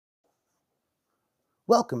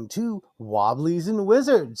Welcome to Wobblies and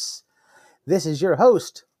Wizards. This is your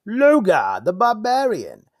host, Loga the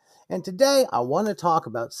Barbarian, and today I want to talk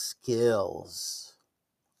about skills.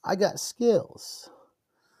 I got skills.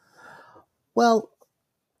 Well,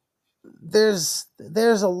 there's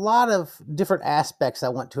a lot of different aspects I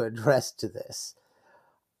want to address to this.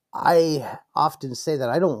 I often say that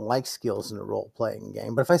I don't like skills in a role-playing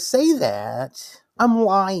game, but if I say that, I'm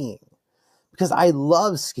lying because I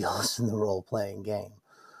love skills in the role-playing game.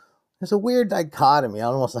 There's a weird dichotomy,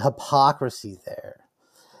 almost a hypocrisy there.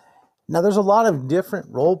 Now, there's a lot of different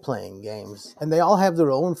role-playing games, and they all have their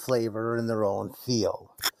own flavor and their own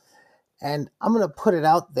feel. And I'm going to put it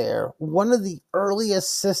out there. One of the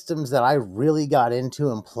earliest systems that I really got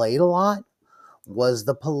into and played a lot was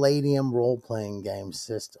the Palladium role-playing game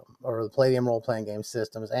system, or the Palladium role-playing game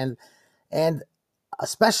systems. And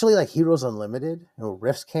especially like Heroes Unlimited,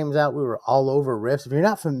 Rifts came out, we were all over Rifts. If you're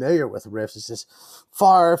not familiar with Rifts, it's this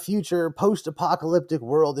far future post-apocalyptic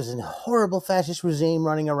world. There's a horrible fascist regime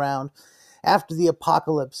running around. After the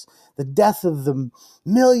apocalypse, the death of the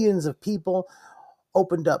millions of people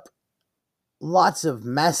opened up lots of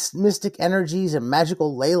mystic energies, and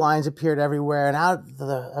magical ley lines appeared everywhere. And out of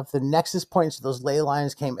the nexus points of those ley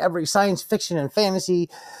lines came every science fiction and fantasy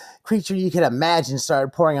creature you could imagine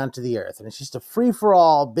started pouring onto the earth. And it's just a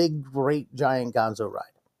free-for-all, big, great, giant gonzo ride.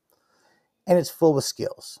 And it's full of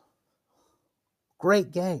skills.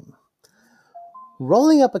 Great game.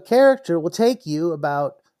 Rolling up a character will take you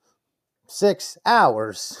about 6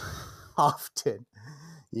 hours often.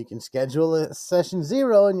 You can schedule a session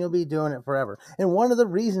 0 and you'll be doing it forever. And one of the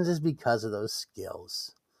reasons is because of those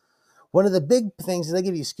skills. One of the big things is they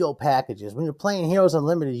give you skill packages. When you're playing Heroes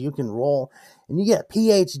Unlimited, you can roll and you get a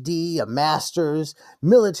PhD, a master's,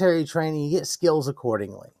 military training, you get skills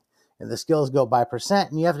accordingly. And the skills go by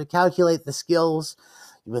percent, and you have to calculate the skills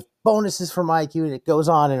with bonuses from IQ, and it goes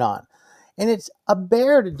on and on. And it's a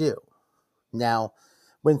bear to do. Now,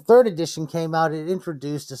 when 3rd edition came out, it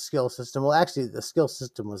introduced a skill system. Well, actually, the skill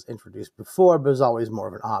system was introduced before, but it was always more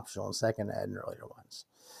of an optional in 2nd ed and earlier ones.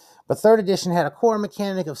 But 3rd edition had a core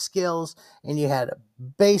mechanic of skills, and you had a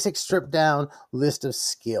basic stripped-down list of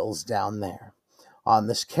skills down there on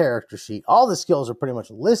this character sheet. All the skills are pretty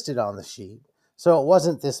much listed on the sheet, so it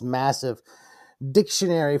wasn't this massive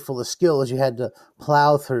dictionary full of skills you had to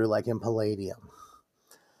plow through like in Palladium.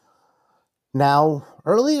 Now,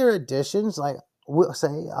 earlier editions, like we'll say,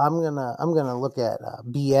 I'm gonna look at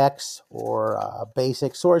BX or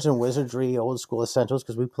basic Swords and Wizardry, old school essentials,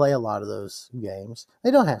 because we play a lot of those games.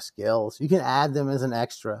 They don't have skills. You can add them as an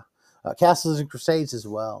extra. Castles and Crusades as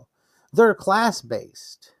well. They're class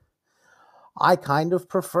based. I kind of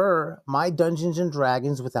prefer my Dungeons and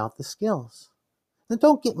Dragons without the skills. Now,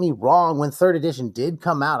 don't get me wrong. When 3rd edition did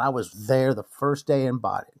come out, I was there the first day and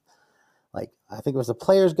bought it. Like, I think it was the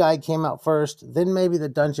Player's Guide came out first, then maybe the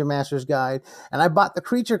Dungeon Master's Guide, and I bought the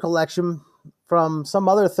Creature Collection from some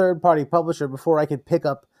other third-party publisher before I could pick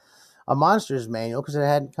up a Monsters Manual, because it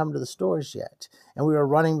hadn't come to the stores yet. And we were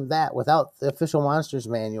running that without the official Monsters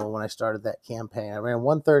Manual when I started that campaign. I ran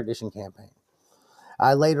one 3rd edition campaign.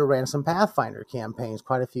 I later ran some Pathfinder campaigns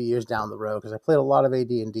quite a few years down the road, because I played a lot of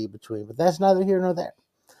AD&D between, but that's neither here nor there.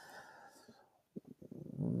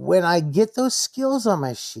 When I get those skills on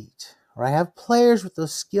my sheet, or I have players with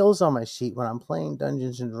those skills on my sheet when I'm playing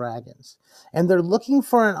Dungeons and Dragons, and they're looking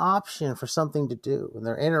for an option for something to do, and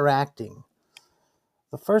they're interacting,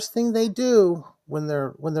 the first thing they do when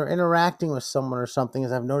they're interacting with someone or something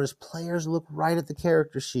is I've noticed players look right at the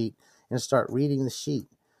character sheet and start reading the sheet,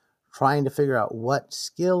 trying to figure out what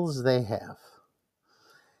skills they have.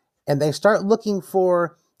 And they start looking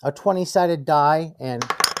for a 20-sided die, and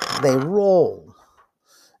they roll.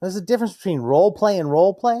 There's a difference between role play and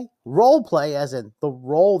role play. Role play as in the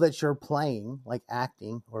role that you're playing, like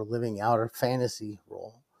acting or living out a fantasy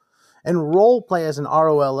role. And role play as in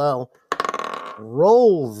ROLL,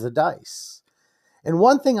 roll the dice. And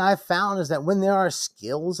one thing I've found is that when there are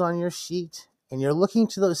skills on your sheet and you're looking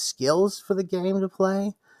to those skills for the game to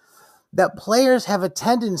play, that players have a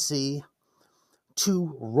tendency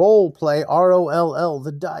to role play ROLL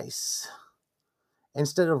the dice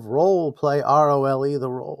instead of role play ROLE the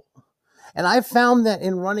role. And I've found that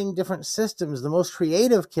in running different systems, the most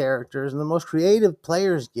creative characters and the most creative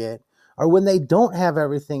players get are when they don't have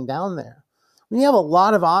everything down there. When you have a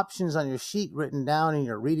lot of options on your sheet written down and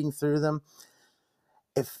you're reading through them,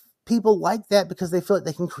 if people like that because they feel like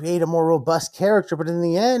they can create a more robust character, but in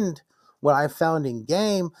the end, what I've found in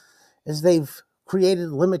game is they've created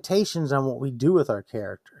limitations on what we do with our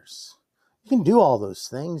characters. You can do all those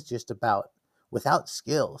things just about without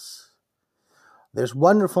skills. There's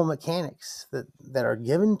wonderful mechanics that are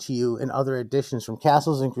given to you in other editions, from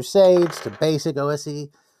Castles and Crusades to basic OSE.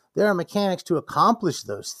 There are mechanics to accomplish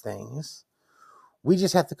those things. We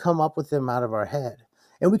just have to come up with them out of our head.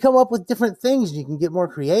 And we come up with different things. You can get more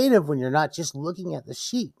creative when you're not just looking at the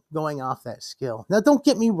sheet going off that skill. Now, don't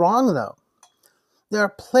get me wrong, though. There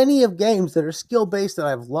are plenty of games that are skill-based that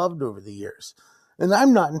I've loved over the years, and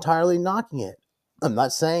I'm not entirely knocking it. I'm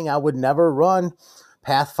not saying I would never run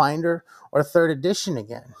Pathfinder or 3rd edition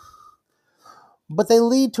again, but they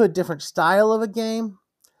lead to a different style of a game,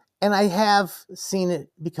 and I have seen it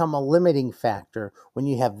become a limiting factor when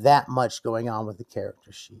you have that much going on with the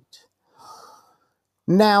character sheet.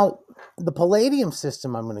 Now, the Palladium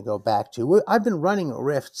system I'm going to go back to. I've been running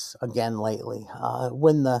Rifts again lately.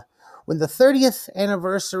 When the 30th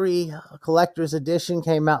anniversary collector's edition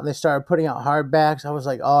came out and they started putting out hardbacks, I was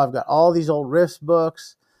like, oh, I've got all these old Rifts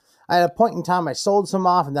books. At a point in time, I sold some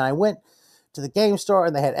off, and then I went to the game store,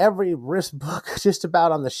 and they had every Rifts book just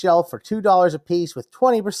about on the shelf for $2 a piece with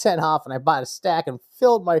 20% off, and I bought a stack and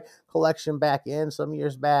filled my collection back in some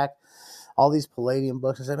years back. All these Palladium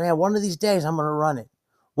books. I said, man, one of these days I'm going to run it.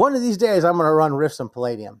 One of these days I'm going to run Rifts and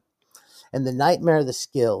Palladium. And the nightmare of the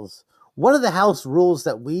skills. One of the house rules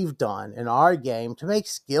that we've done in our game to make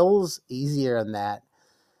skills easier than that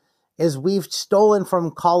is we've stolen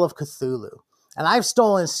from Call of Cthulhu. And I've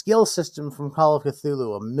stolen skill system from Call of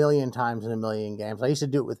Cthulhu a million times in a million games. I used to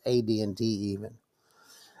do it with AD&D even.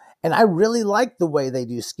 And I really like the way they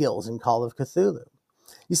do skills in Call of Cthulhu.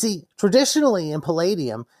 You see, traditionally in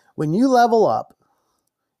Palladium, when you level up,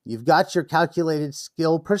 you've got your calculated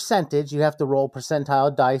skill percentage. You have to roll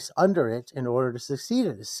percentile dice under it in order to succeed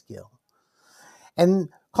at a skill. And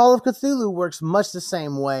Call of Cthulhu works much the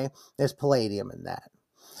same way as Palladium in that.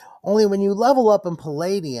 Only when you level up in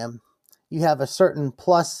Palladium, you have a certain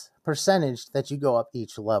plus percentage that you go up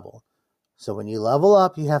each level. So when you level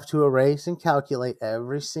up, you have to erase and calculate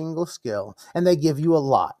every single skill, and they give you a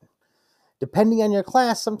lot. Depending on your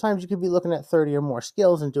class, sometimes you could be looking at 30 or more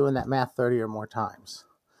skills and doing that math 30 or more times.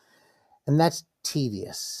 And that's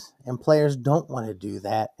tedious, and players don't want to do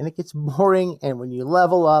that, and it gets boring, and when you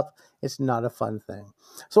level up, it's not a fun thing.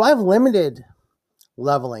 So I've limited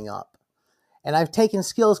leveling up, and I've taken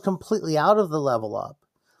skills completely out of the level up.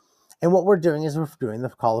 And what we're doing is we're doing the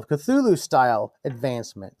Call of Cthulhu style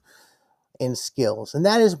advancement in skills. And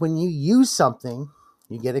that is when you use something,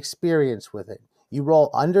 you get experience with it. You roll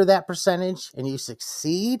under that percentage and you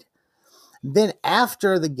succeed. Then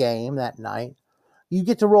after the game that night, you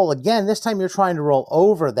get to roll again. This time you're trying to roll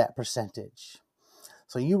over that percentage.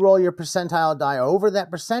 So you roll your percentile die over that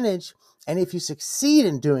percentage. And if you succeed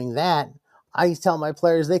in doing that, I tell my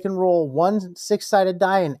players they can roll one 6-sided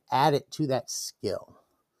die and add it to that skill.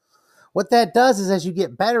 What that does is as you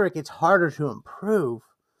get better, it gets harder to improve.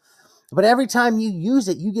 But every time you use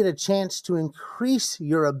it, you get a chance to increase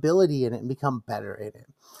your ability in it and become better in it.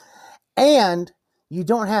 And you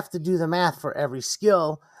don't have to do the math for every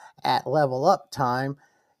skill at level up time.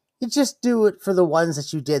 You just do it for the ones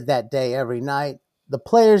that you did that day every night. The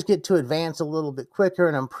players get to advance a little bit quicker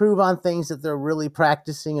and improve on things that they're really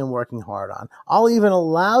practicing and working hard on. I'll even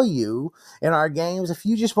allow you in our games, if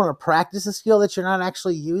you just want to practice a skill that you're not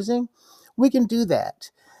actually using, we can do that.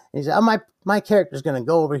 And you say, oh, my character's going to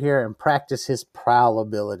go over here and practice his prowl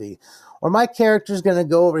ability. Or my character's going to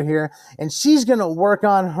go over here and she's going to work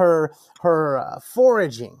on her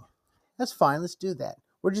foraging. That's fine. Let's do that.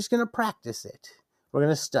 We're just going to practice it. We're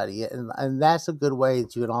going to study it. And that's a good way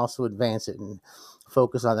that you can also advance it and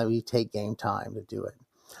focus on that. We take game time to do it.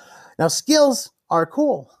 Now, skills are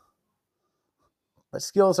cool, but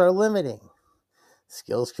skills are limiting.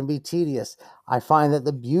 Skills can be tedious. I find that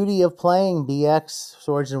the beauty of playing BX,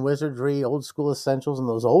 Swords and Wizardry, Old School Essentials, and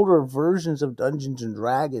those older versions of Dungeons and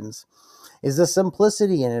Dragons is the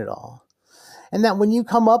simplicity in it all. And that when you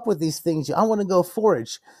come up with these things, I want to go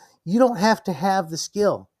forage, you don't have to have the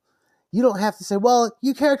skill. You don't have to say, well,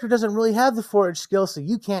 your character doesn't really have the forage skill, so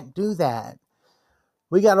you can't do that.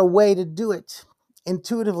 We got a way to do it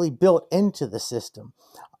intuitively built into the system.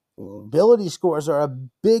 Ability scores are a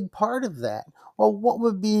big part of that. Well, what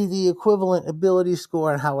would be the equivalent ability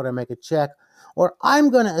score and how would I make a check? Or I'm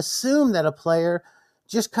going to assume that a player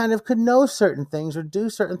just kind of could know certain things or do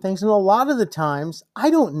certain things. And a lot of the times, I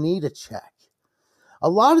don't need a check. A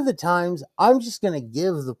lot of the times, I'm just going to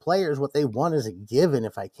give the players what they want as a given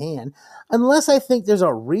if I can, unless I think there's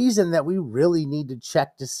a reason that we really need to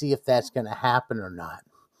check to see if that's going to happen or not.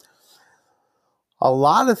 A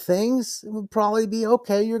lot of things would probably be,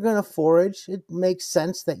 okay, you're going to forage. It makes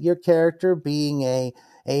sense that your character, being a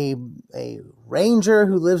ranger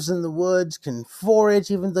who lives in the woods, can forage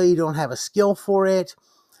even though you don't have a skill for it.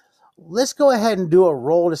 let's go ahead and do a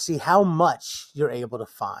roll to see how much you're able to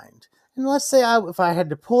find. And let's say if I had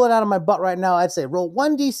to pull it out of my butt right now, I'd say roll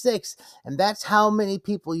 1d6, and that's how many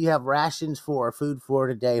people you have rations for, food for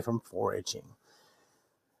today from foraging.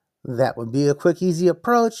 That would be a quick, easy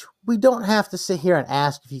approach. We don't have to sit here and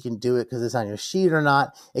ask if you can do it because it's on your sheet or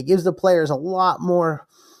not. It gives the players a lot more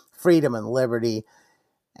freedom and liberty.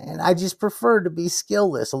 And I just prefer to be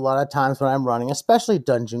skillless a lot of times when I'm running, especially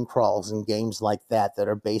dungeon crawls and games like that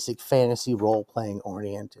are basic fantasy role-playing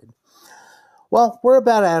oriented. Well, we're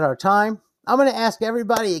about at our time. I'm going to ask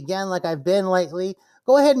everybody again, like I've been lately,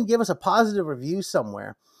 go ahead and give us a positive review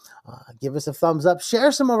somewhere. Give us a thumbs up.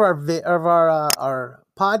 Share some of our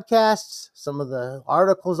podcasts, some of the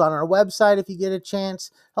articles on our website if you get a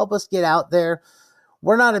chance. Help us get out there.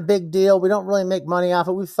 We're not a big deal. We don't really make money off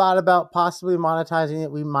it. We've thought about possibly monetizing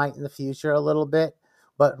it. We might in the future a little bit,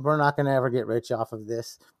 but we're not going to ever get rich off of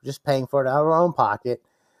this. We're just paying for it out of our own pocket.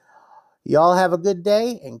 Y'all have a good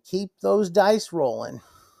day and keep those dice rolling.